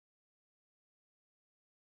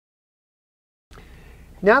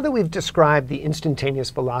Now that we've described the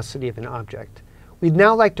instantaneous velocity of an object, we'd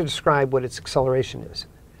now like to describe what its acceleration is.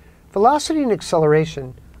 Velocity and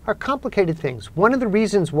acceleration are complicated things. One of the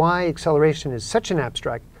reasons why acceleration is such an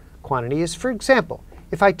abstract quantity is, for example,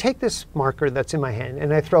 if I take this marker that's in my hand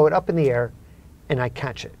and I throw it up in the air and I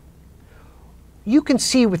catch it, you can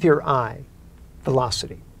see with your eye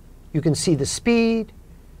velocity. You can see the speed,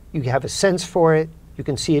 you have a sense for it, you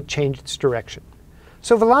can see it change its direction.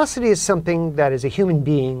 So velocity is something that as a human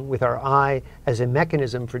being with our eye as a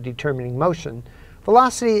mechanism for determining motion,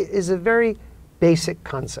 velocity is a very basic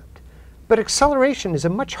concept. But acceleration is a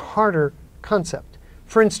much harder concept.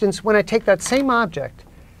 For instance, when I take that same object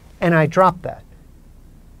and I drop that,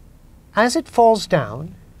 as it falls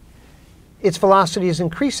down, its velocity is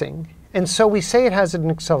increasing, and so we say it has an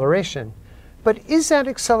acceleration. But is that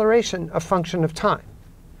acceleration a function of time?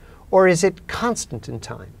 Or is it constant in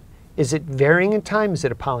time? Is it varying in time? Is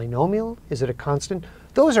it a polynomial? Is it a constant?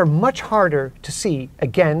 Those are much harder to see.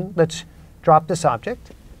 Again, let's drop this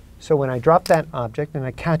object. So when I drop that object and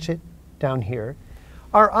I catch it down here,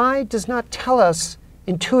 our eye does not tell us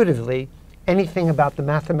intuitively anything about the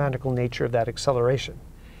mathematical nature of that acceleration.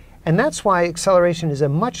 And that's why acceleration is a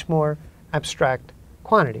much more abstract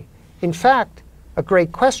quantity. In fact, a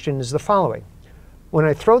great question is the following. When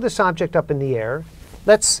I throw this object up in the air,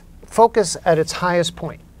 let's focus at its highest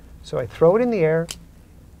point. So I throw it in the air,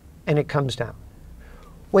 and it comes down.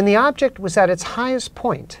 When the object was at its highest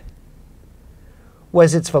point,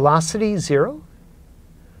 was its velocity 0?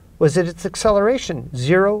 Was it its acceleration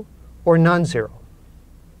 0 or non-zero?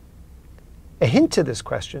 A hint to this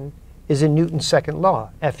question is in Newton's second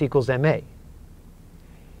law, F equals ma.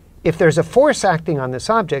 If there's a force acting on this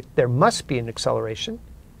object, there must be an acceleration,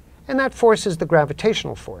 and that force is the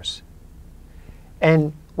gravitational force.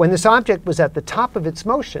 And when this object was at the top of its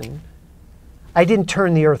motion, I didn't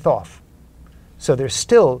turn the Earth off. So there's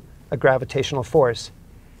still a gravitational force.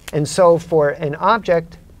 And so for an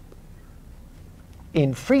object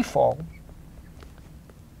in free fall,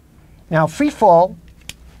 now free fall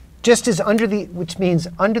just is under the, which means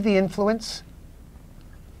under the influence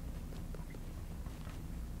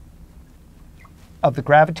of the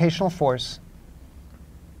gravitational force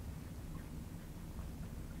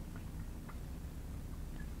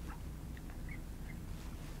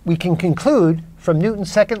we can conclude from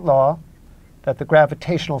Newton's second law that the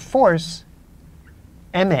gravitational force,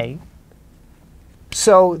 ma,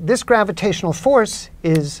 so this gravitational force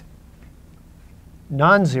is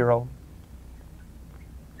non-zero,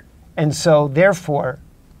 and so therefore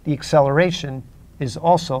the acceleration is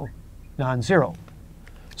also non-zero.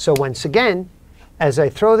 So once again, as I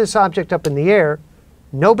throw this object up in the air,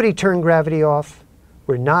 nobody turned gravity off,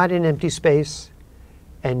 we're not in empty space,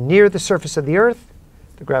 and near the surface of the Earth,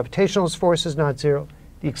 the gravitational force is not zero.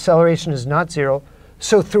 The acceleration is not zero.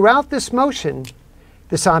 So throughout this motion,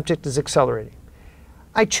 this object is accelerating.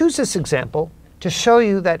 I choose this example to show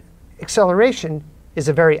you that acceleration is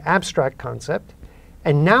a very abstract concept.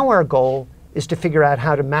 And now our goal is to figure out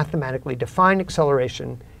how to mathematically define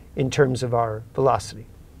acceleration in terms of our velocity.